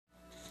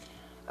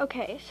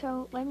Okay,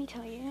 so let me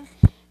tell you.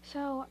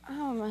 So,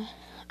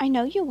 I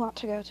know you want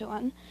to go to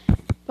one,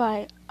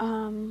 but,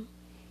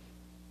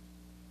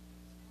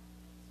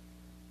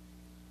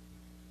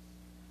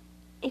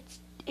 it's,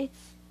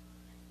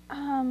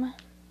 um,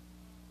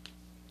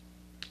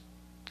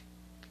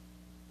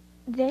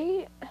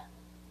 they,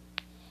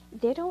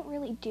 they don't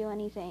really do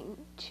anything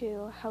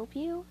to help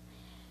you.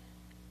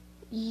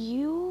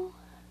 You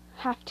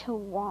have to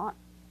want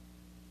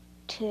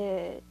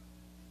to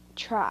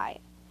try.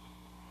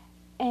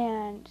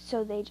 And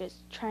so they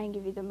just try and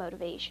give you the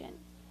motivation.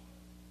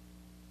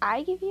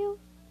 I give you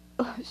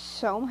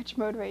so much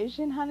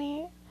motivation,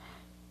 honey.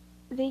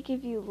 They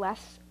give you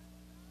less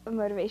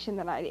motivation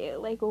than I do.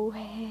 Like,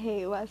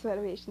 way less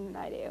motivation than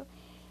I do.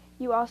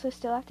 You also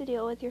still have to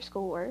deal with your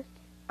schoolwork.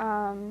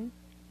 Um,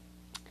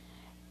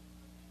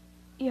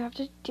 you have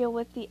to deal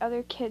with the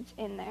other kids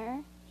in there.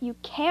 You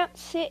can't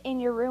sit in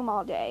your room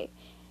all day.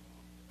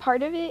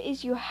 Part of it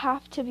is you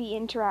have to be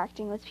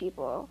interacting with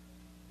people.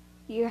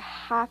 You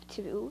have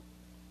to.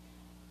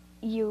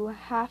 You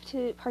have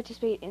to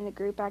participate in the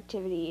group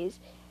activities.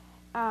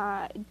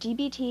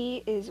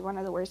 DBT is one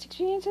of the worst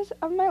experiences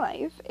of my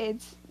life.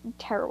 It's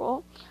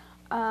terrible.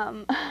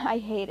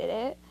 I hated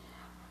it.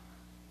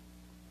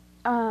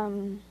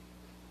 Um,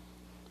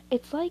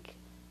 it's like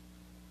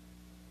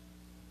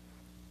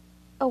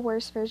a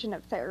worse version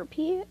of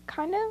therapy,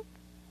 kind of.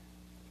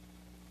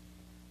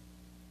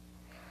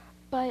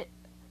 But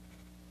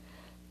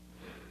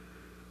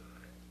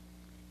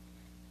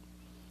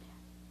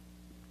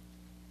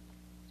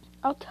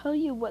I'll tell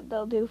you what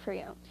they'll do for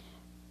you.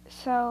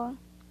 So,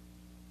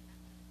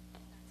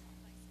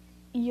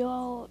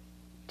 you'll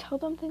tell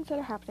them things that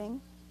are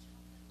happening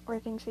or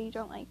things that you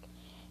don't like.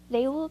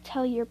 They will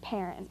tell your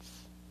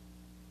parents.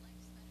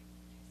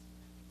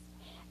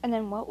 And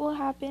then what will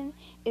happen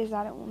is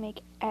that it will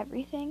make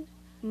everything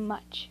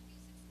much,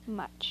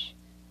 much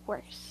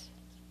worse.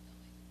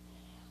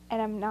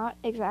 And I'm not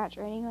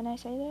exaggerating when I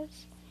say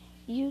this.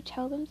 You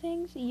tell them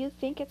things, you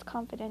think it's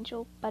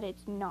confidential, but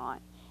it's not.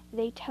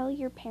 They tell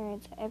your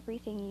parents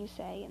everything you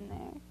say in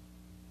there.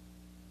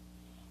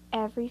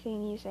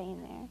 Everything you say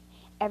in there.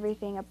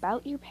 Everything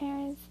about your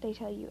parents, they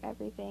tell you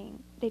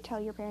everything. They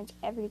tell your parents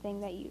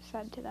everything that you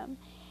said to them.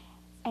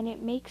 And it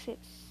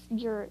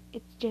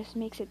just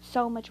makes it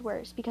so much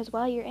worse because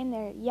while you're in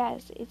there,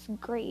 yes, it's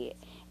great.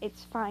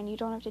 It's fine. You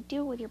don't have to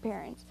deal with your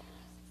parents.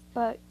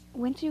 But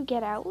once you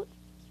get out,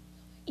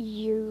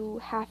 you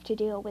have to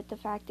deal with the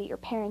fact that your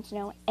parents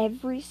know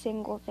every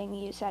single thing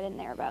you said in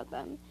there about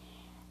them.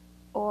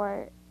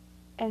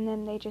 And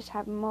then they just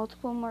have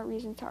multiple more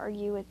reasons to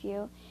argue with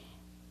you.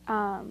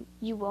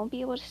 You won't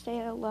be able to stay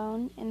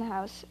alone in the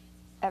house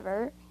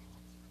ever.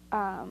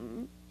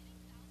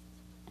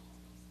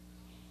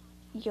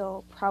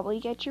 You'll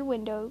probably get your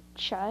window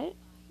shut,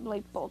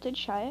 like bolted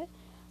shut.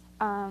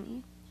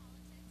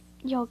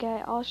 You'll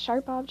get all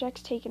sharp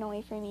objects taken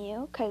away from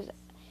you because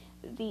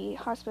the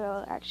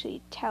hospital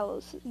actually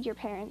tells your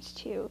parents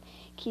to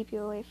keep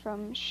you away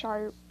from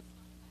sharp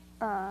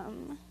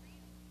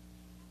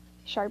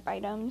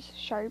items.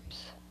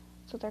 Sharps,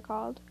 that's what they're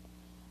called.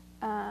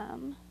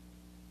 And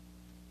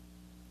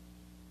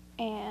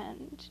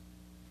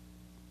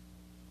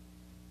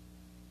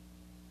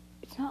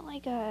it's not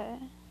like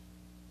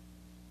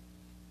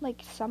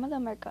some of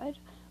them are good,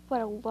 but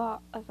a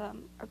lot of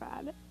them are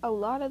bad. A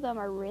lot of them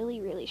are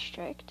really, really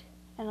strict,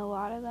 and a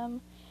lot of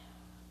them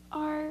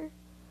are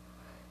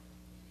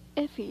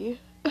iffy.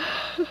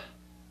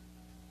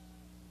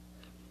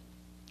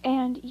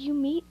 And you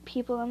meet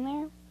people in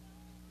there,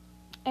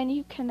 and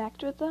you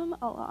connect with them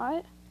a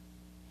lot,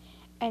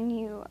 and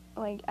you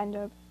like end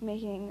up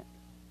making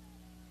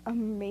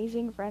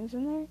amazing friends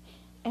in there,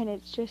 and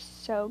it's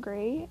just so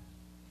great.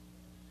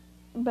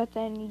 But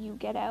then you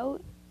get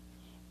out,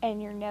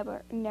 and you're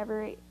never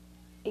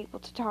able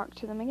to talk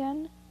to them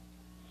again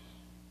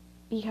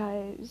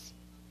because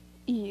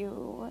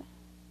you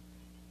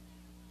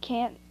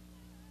can't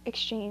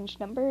exchange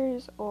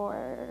numbers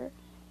or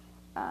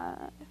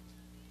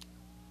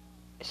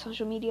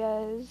social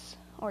medias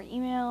or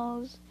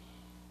emails.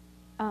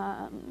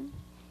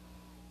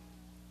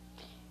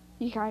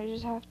 You kind of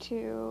just have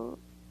to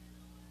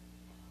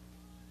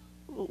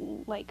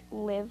like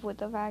live with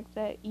the fact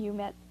that you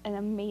met an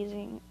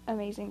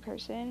amazing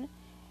person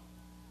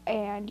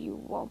and you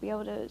won't be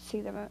able to see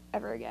them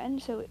ever again.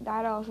 So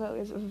that also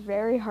is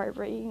very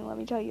heartbreaking, let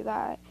me tell you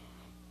that,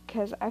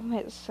 because I've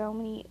met so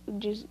many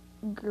just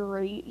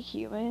great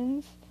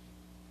humans.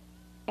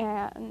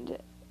 And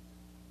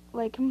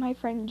like my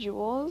friend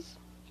Jules,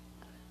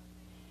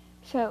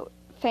 so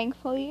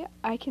thankfully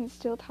I can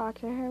still talk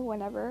to her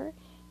whenever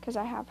because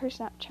I have her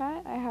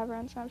Snapchat. I have her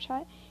on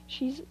Snapchat.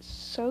 She's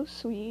so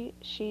sweet.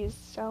 She's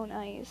so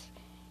nice.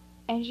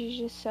 And she's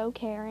just so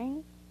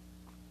caring.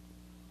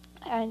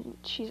 And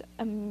she's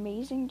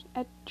amazing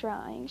at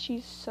drawing.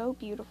 She's so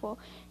beautiful.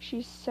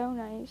 She's so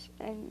nice.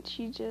 And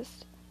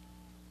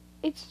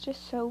it's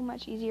just so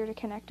much easier to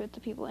connect with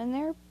the people in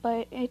there.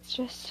 But it's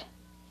just,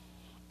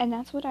 and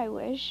that's what I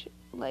wish.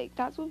 Like,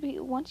 that's what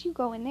once you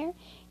go in there,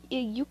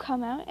 you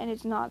come out and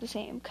it's not the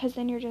same, because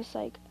then you're just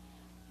like,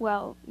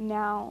 well,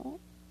 now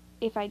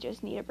if I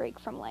just need a break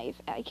from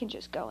life, I can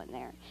just go in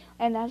there.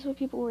 And that's what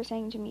people were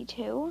saying to me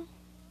too,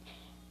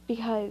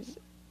 because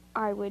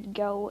I would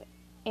go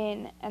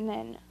in and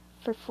then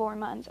for 4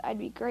 months I'd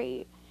be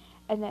great,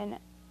 and then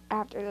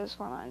after those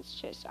 4 months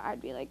just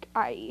I'd be like,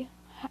 I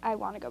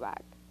want to go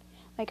back.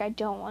 Like, I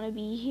don't want to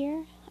be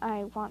here.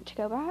 I want to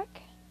go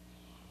back.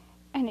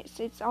 And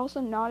it's also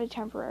not a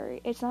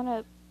temporary. It's not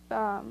a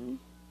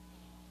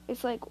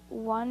it's like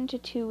 1 to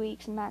 2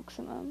 weeks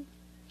maximum.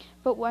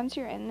 But once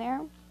you're in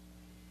there,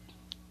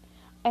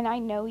 and I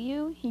know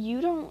you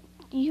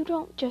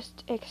don't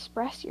just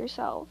express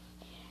yourself.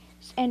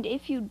 And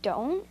if you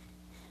don't,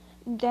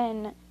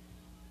 then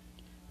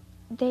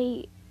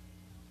the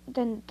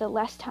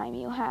less time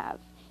you have,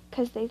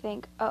 because they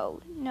think,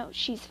 oh, no,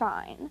 she's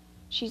fine.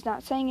 She's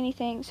not saying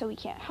anything, so we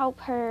can't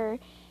help her.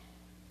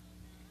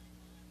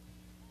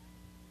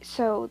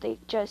 So they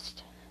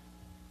just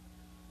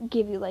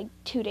give you like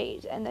 2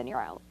 days and then you're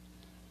out.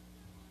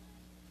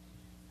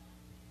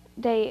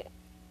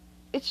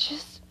 It's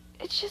just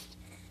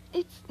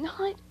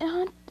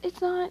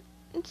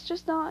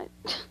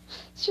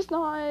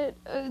not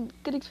a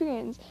good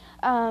experience.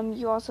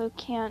 You also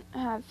can't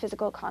have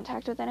physical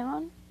contact with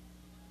anyone.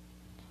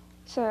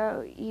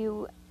 So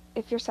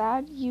if you're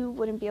sad, you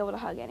wouldn't be able to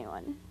hug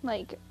anyone.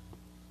 Like,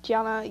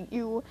 Gianna,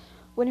 you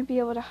wouldn't be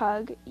able to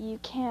hug. You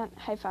can't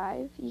high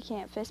five. You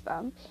can't fist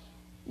bump.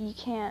 You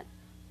can't,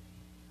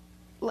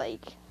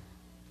 like,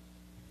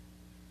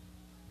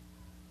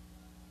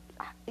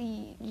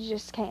 you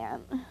just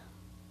can't.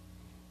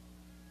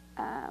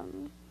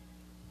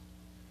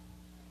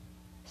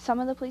 Some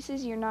of the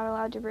places you're not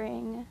allowed to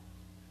bring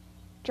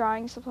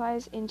drawing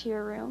supplies into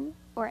your room,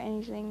 or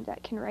anything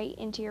that can write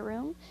into your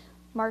room.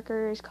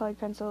 Markers, colored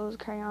pencils,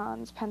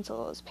 crayons,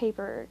 pencils,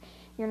 paper.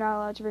 You're not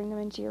allowed to bring them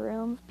into your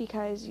room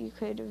because you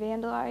could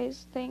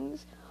vandalize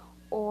things,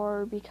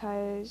 or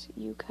because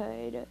you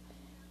could,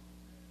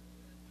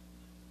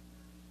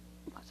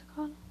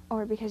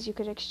 or because you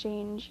could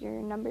exchange your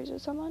numbers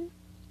with someone.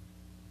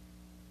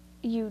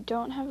 You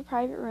don't have a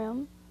private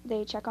room.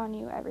 They check on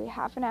you every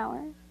half an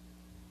hour.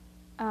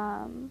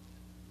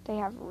 They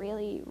have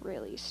really,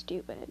 really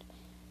stupid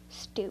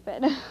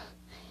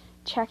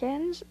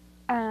check-ins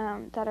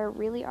that are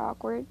really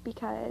awkward,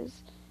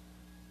 because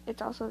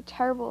it's also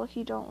terrible if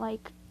you don't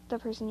like the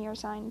person you're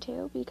assigned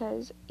to,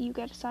 because you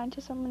get assigned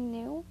to someone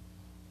new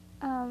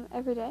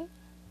every day,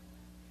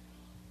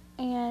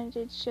 and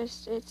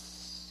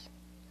it's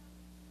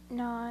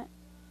not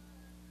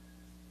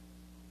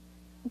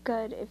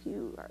good if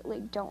you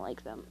like don't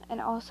like them.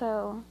 And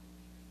also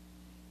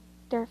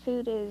their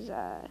food is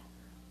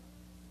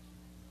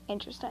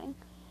interesting,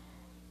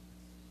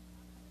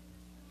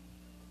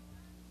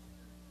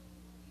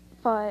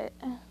 but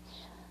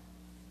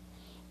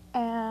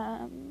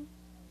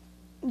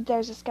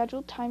there's a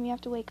scheduled time you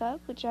have to wake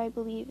up, which I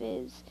believe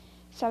is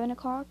 7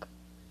 o'clock,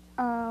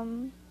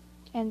 and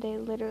they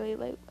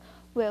literally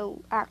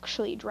will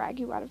actually drag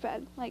you out of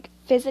bed. Like,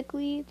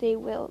 physically, they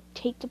will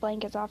take the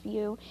blankets off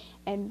you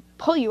and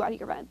pull you out of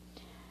your bed.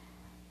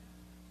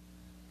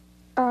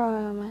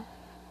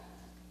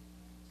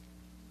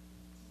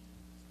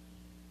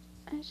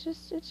 It's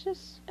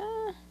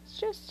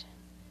just,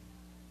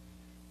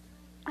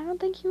 I don't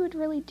think you would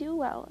really do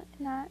well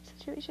in that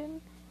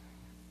situation.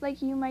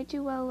 Like, you might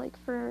do well, like,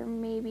 for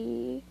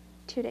maybe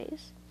 2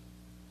 days,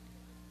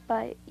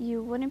 but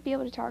you wouldn't be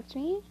able to talk to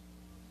me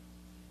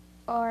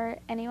or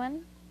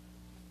anyone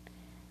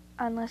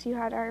unless you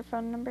had our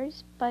phone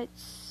numbers. But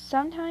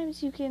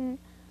sometimes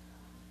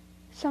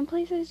some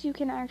places you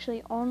can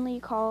actually only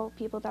call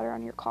people that are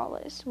on your call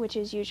list, which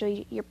is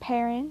usually your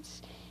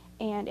parents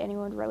and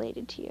anyone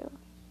related to you.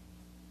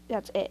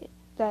 That's it.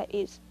 That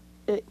is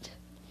it.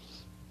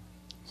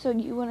 So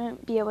you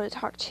wouldn't be able to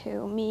talk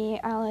to me,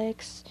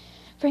 Alex,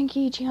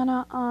 Frankie,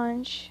 Gianna,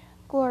 Anj,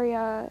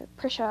 Gloria,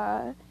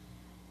 Prisha,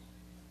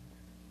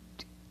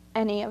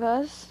 any of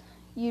us.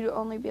 You'd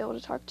only be able to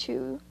talk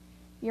to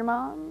your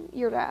mom,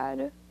 your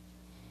dad,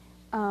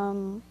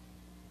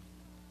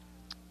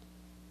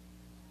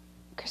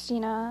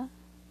 Christina,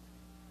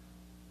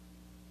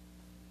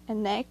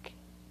 and Nick.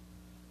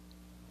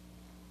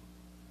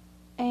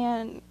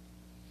 And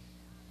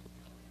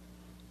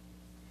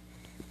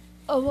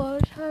a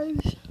lot of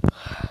times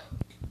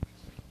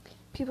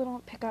people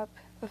don't pick up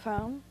the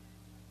phone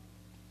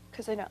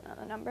because they don't know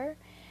the number,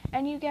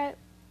 and you get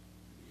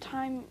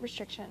time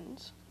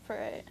restrictions for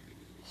it.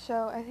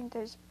 So I think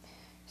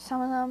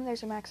some of them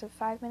there's a max of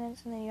 5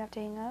 minutes and then you have to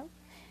hang up.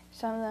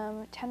 Some of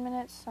them 10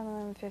 minutes, some of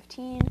them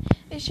 15.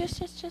 It's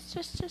just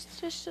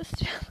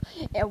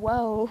yeah,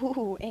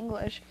 whoa,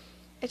 English.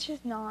 It's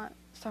just not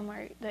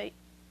somewhere that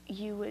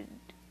you would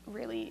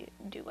really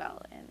do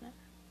well in.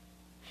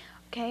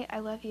 Okay, I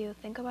love you.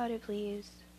 Think about it, please.